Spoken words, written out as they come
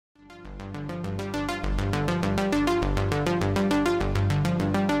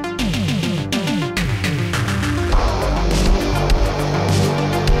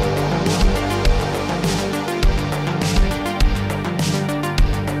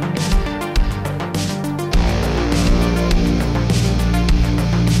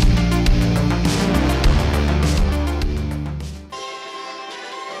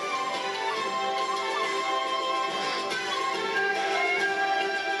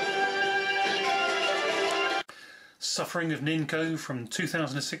Suffering of Ninko from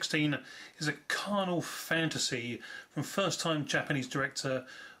 2016 is a carnal fantasy from first-time Japanese director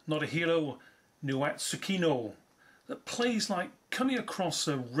Norihiro Niwatsukino that plays like coming across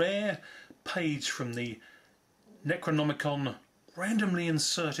a rare page from the Necronomicon randomly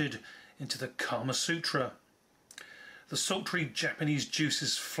inserted into the Kama Sutra. The sultry Japanese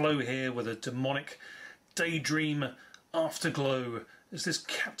juices flow here with a demonic daydream afterglow as this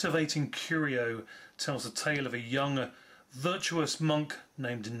captivating curio tells the tale of a young, virtuous monk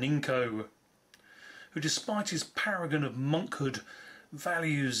named Ninko, who despite his paragon of monkhood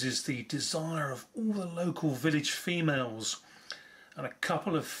values is the desire of all the local village females and a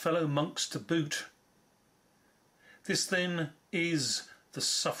couple of fellow monks to boot. This then is the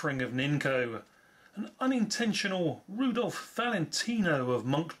suffering of Ninko, an unintentional Rudolph Valentino of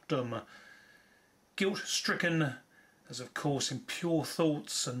monkdom, guilt-stricken as of course impure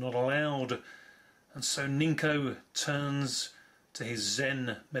thoughts are not allowed, and so Ninko turns to his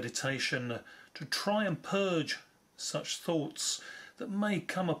Zen meditation to try and purge such thoughts that may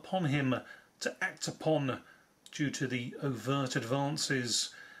come upon him to act upon due to the overt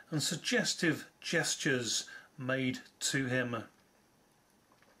advances and suggestive gestures made to him.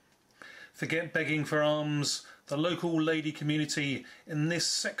 Forget begging for alms. The local lady community in this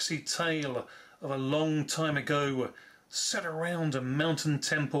sexy tale of a long time ago set around a mountain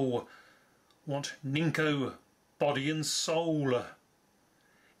temple want Ninko body and soul.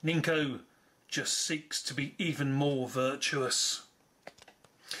 Ninko just seeks to be even more virtuous.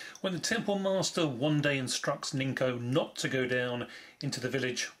 When the temple master one day instructs Ninko not to go down into the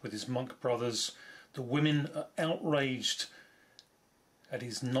village with his monk brothers, the women are outraged at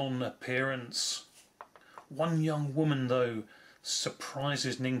his non-appearance. One young woman, though,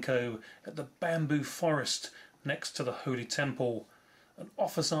 surprises Ninko at the bamboo forest next to the holy temple and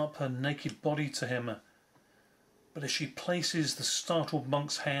offers up her naked body to him. But as she places the startled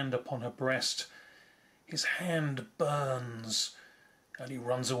monk's hand upon her breast, his hand burns and he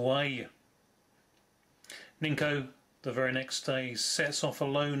runs away. Ninko, the very next day, sets off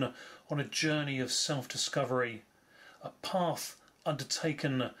alone on a journey of self-discovery, a path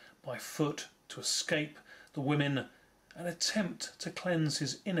undertaken by foot to escape the women and attempt to cleanse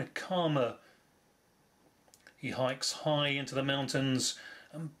his inner karma. He hikes high into the mountains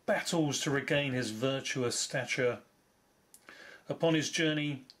and battles to regain his virtuous stature. Upon his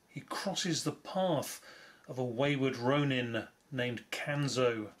journey he crosses the path of a wayward ronin named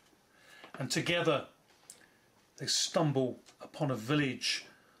Kanzo, and together they stumble upon a village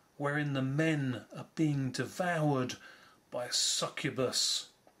wherein the men are being devoured by a succubus,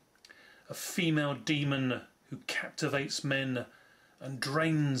 a female demon who captivates men and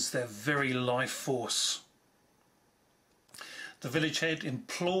drains their very life force. The village head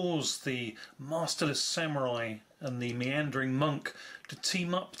implores the masterless samurai and the meandering monk to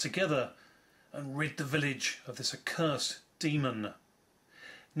team up together and rid the village of this accursed demon.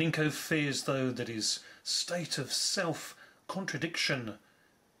 Ninko fears, though, that his state of self-contradiction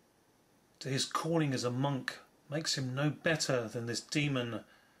to his calling as a monk makes him no better than this demon,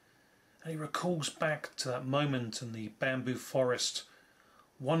 and he recalls back to that moment in the bamboo forest,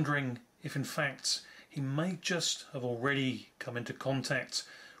 wondering if in fact he may just have already come into contact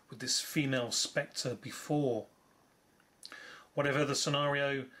with this female specter before. Whatever the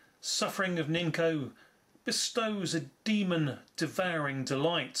scenario, suffering of Ninko bestows a demon-devouring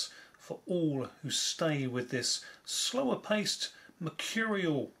delight for all who stay with this slower-paced,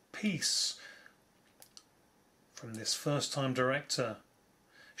 mercurial piece from this first-time director,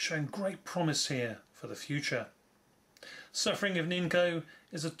 showing great promise here for the future. Suffering of Ninko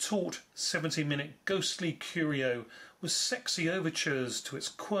is a taut 70-minute ghostly curio with sexy overtures to its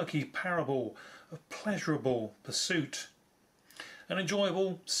quirky parable of pleasurable pursuit. An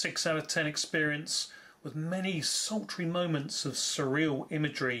enjoyable 6 out of 10 experience with many sultry moments of surreal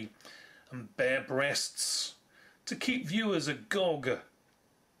imagery and bare breasts to keep viewers agog.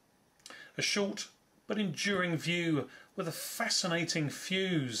 A short but enduring view with a fascinating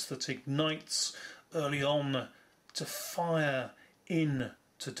fuse that ignites early on to fire in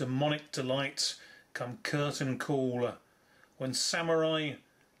to demonic delight come curtain call, when samurai,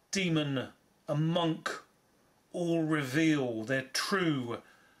 demon and monk all reveal their true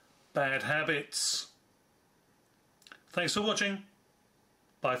bad habits. Thanks for watching.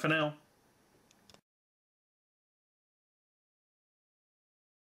 Bye for now.